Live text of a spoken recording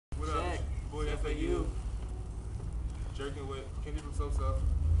FAU. Jerking with Kenny from Soso.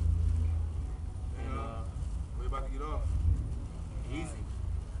 And we're about to get off. Easy.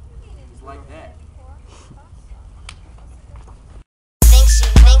 It's like that.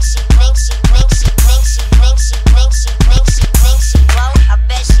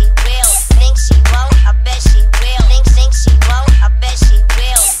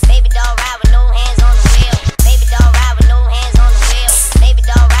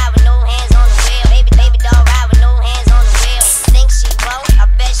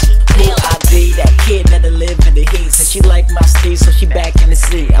 She like my steez, so she back in the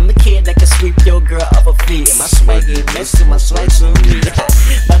seat. I'm the kid that can sweep your girl off her feet. And my swag ain't messing, my swag's on me.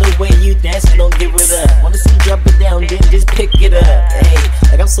 By the way you dance, don't give it up. Wanna see you drop it down, then just pick it up. Hey,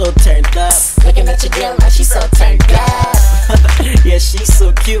 like I'm so turned up. Looking at your girl, now she so turned up. Yeah, she's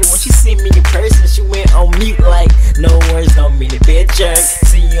so cute. When she see me in person, she went on mute like no words don't mean to be a jerk.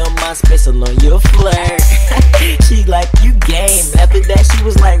 See you on my space, I know you a flirt. She like, you game. After that, she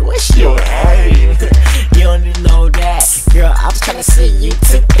was like, what's your name? You don't even know that. Girl, I was trying to see you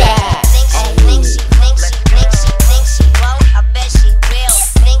to that. Think she won't, I bet she will.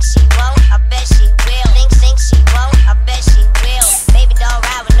 Think she won't, I bet she will. Think she won't, I bet she will. Baby doll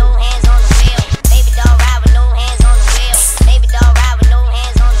ride with no hands on the wheel. Baby doll ride with no hands on the wheel. Baby doll ride with no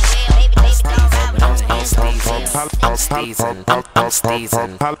hands on the wheel. Baby doll ride with no hands on the wheel. I'm steezing.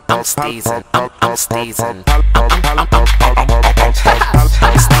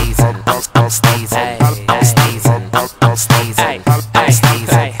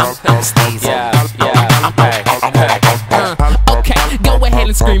 Okay, go ahead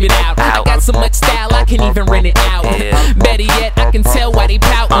and scream it out. I got so much style I can even rent it out. Better yet, I can tell why they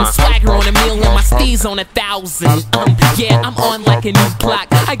poutin'. Swagger on a million, my steez on 1,000. Yeah, I'm on like a new clock.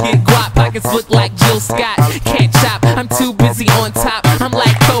 I get guap, pockets look like Jill Scott. Can't chop, I'm too busy on top. I'm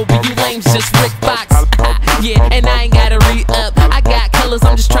like Kobe, you lames just Rick Fox. Yeah, and I ain't gotta re-up. I got colors,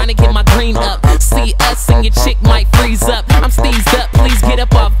 I'm just trying to get my green up. See us and your chick might freeze up. I'm steezed up, please get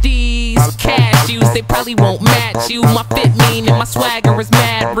up off these cashews. They probably won't match you. My fit mean and my swagger is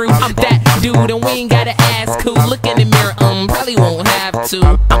mad rude. I'm that dude and we ain't gotta ask who. Look in the mirror, probably won't have to.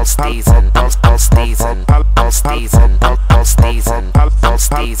 I'm steezing.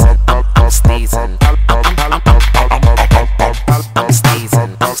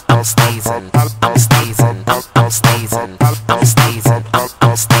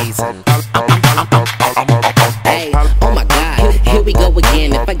 Hey, oh my God, here we go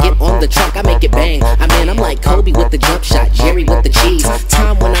again. If I get on the track, I make it bang. I mean, I'm like Kobe with the jump shot, Jerry with the cheese.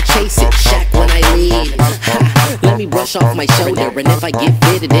 Time when I chase it, Shaq when I lead. Ha, let me brush off my shoulder, and if I get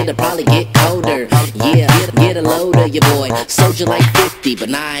fitted, it'll probably get colder. Yeah, get a load of your boy. Soldier like 50, but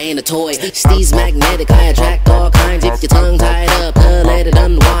nah, I ain't a toy. Steez magnetic, I attract all kinds. If your tongue tied up, let it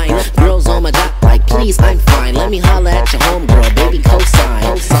unwind. Girls on my job like, please, I'm fine. Let me holla at your homegirl, baby, cosign.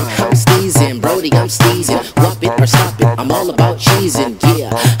 I'm steezing, Brody, I'm steezing. Whop it or stop it, I'm all about cheesing. Yeah,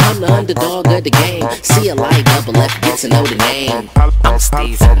 I'm the underdog of the game. See a light double F, get to know the name. I'm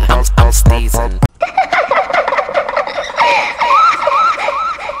steezing.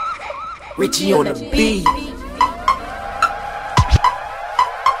 Richie on the beat.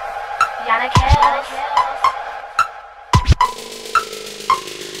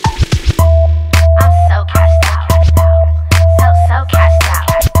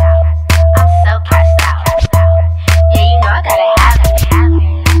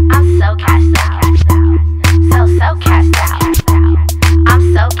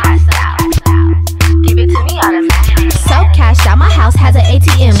 Has an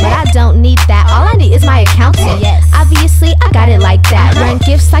ATM, but I don't need that. All I need is my accountant. Yes. Obviously, I got it like that. Run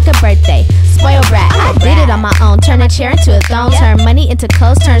gifts like a birthday. Spoiled brat. I did it on my own. Turn a chair into a throne. Turn money into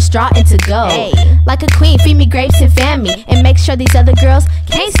clothes. Turn straw into gold. Like a queen, feed me grapes and fan me. And make sure these other girls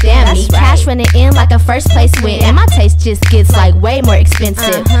can't stand me. Cash running in like a first place win. And my taste just gets like way more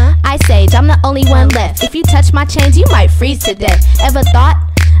expensive. Ice Age, I'm the only one left. If you touch my chains, you might freeze to death. Ever thought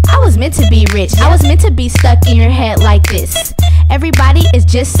I was meant to be rich? I was meant to be stuck in your head like this. Everybody is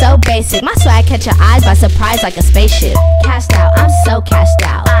just so basic. My swag catch your eyes by surprise like a spaceship. Cashed out, I'm so cashed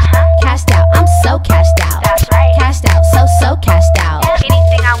out. Cashed out, I'm so cashed out. That's right. Cashed out, so cashed out.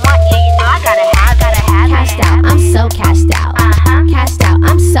 Anything I want, yeah, you know I gotta have Cashed out, I'm so cashed out. Cashed out,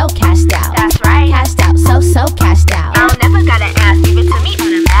 I'm so cashed out. That's right. Cashed out, so cashed out. I don't never gotta ask, give it to me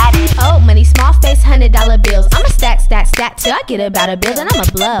automatic. Oh, money, small face, $100 bills. I'ma stack till I get about a bill, then I'ma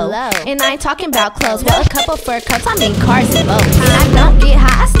blow. And I ain't talking about clothes, well, a couple fur coats, I mean cars and boats. And I don't get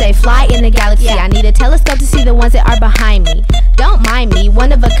high, I stay fly in the galaxy. I need a telescope to see the ones that are behind me. don't mind me,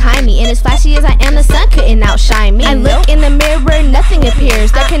 one of a kind me. And as flashy as I am, the sun couldn't outshine me. I look in the mirror, nothing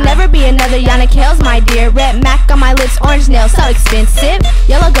appears. There can never be another Yana Kales, my dear. Red Mac on my lips, orange nails, so expensive.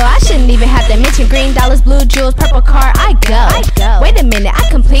 Yellow gold, I shouldn't even have to mention. Green dollars, blue jewels, purple car, I go. Wait a minute, I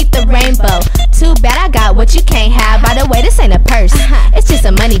complete the rainbow. Too bad I got what you can't have. By the way, this ain't a purse, it's just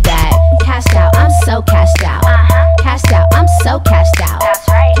a money bag. Cashed out, I'm so cashed out. Cashed out, I'm so cashed out. That's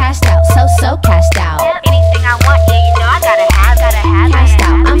right. Cashed out, so cashed out. Anything I want, yeah, you know I gotta have. Cashed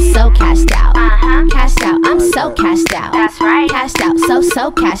out, I'm so cashed out. Cashed out, I'm so cashed out. That's right. Cashed out,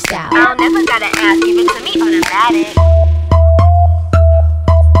 so cashed out. I don't never gotta ask, give it to me automatic.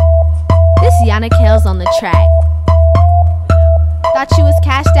 This Yana Kales on the track. Thought you was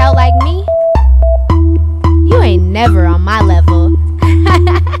cashed out like me? You ain't never on my level.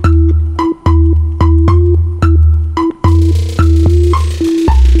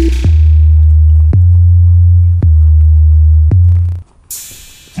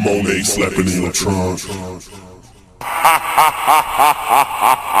 Monet slapping in your trunk.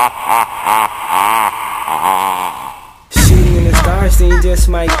 Shooting in the stars, then you just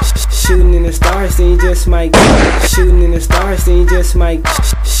might. Shooting in the stars, then you just might. Shooting in the stars, then you just might.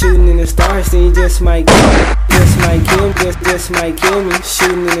 Shooting in the stars, then you just might. Just might kill me, just might kill me.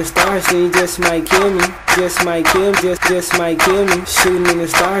 Shooting in the stars, then you just might kill me. Just might kill me, just might kill me. Shooting in the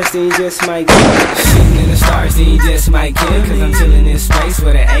stars, then you just might kill me. Shooting in the stars, then you just might kill me. Cause I'm chilling in space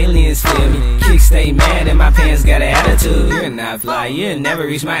where the aliens feel me. Kicks stay mad and my pants got an attitude. You're not fly, you'll never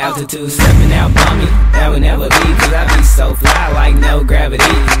reach my altitude. Stepping out bummy, that would never be. Cause I be so fly like no gravity.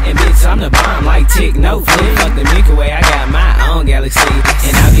 And bitch, I'm the bomb like tick, no flip. Fuck the Milky Way, I got my own galaxy.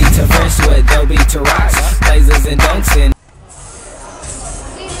 And I be to fresh with dope beat to rocks. Lasers and dunks and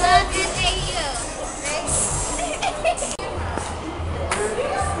We love to take you.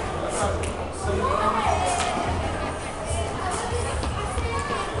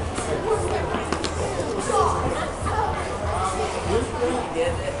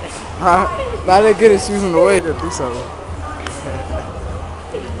 Now they get excuse in the way to do something.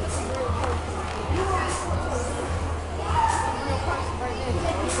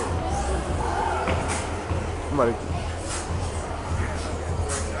 Somebody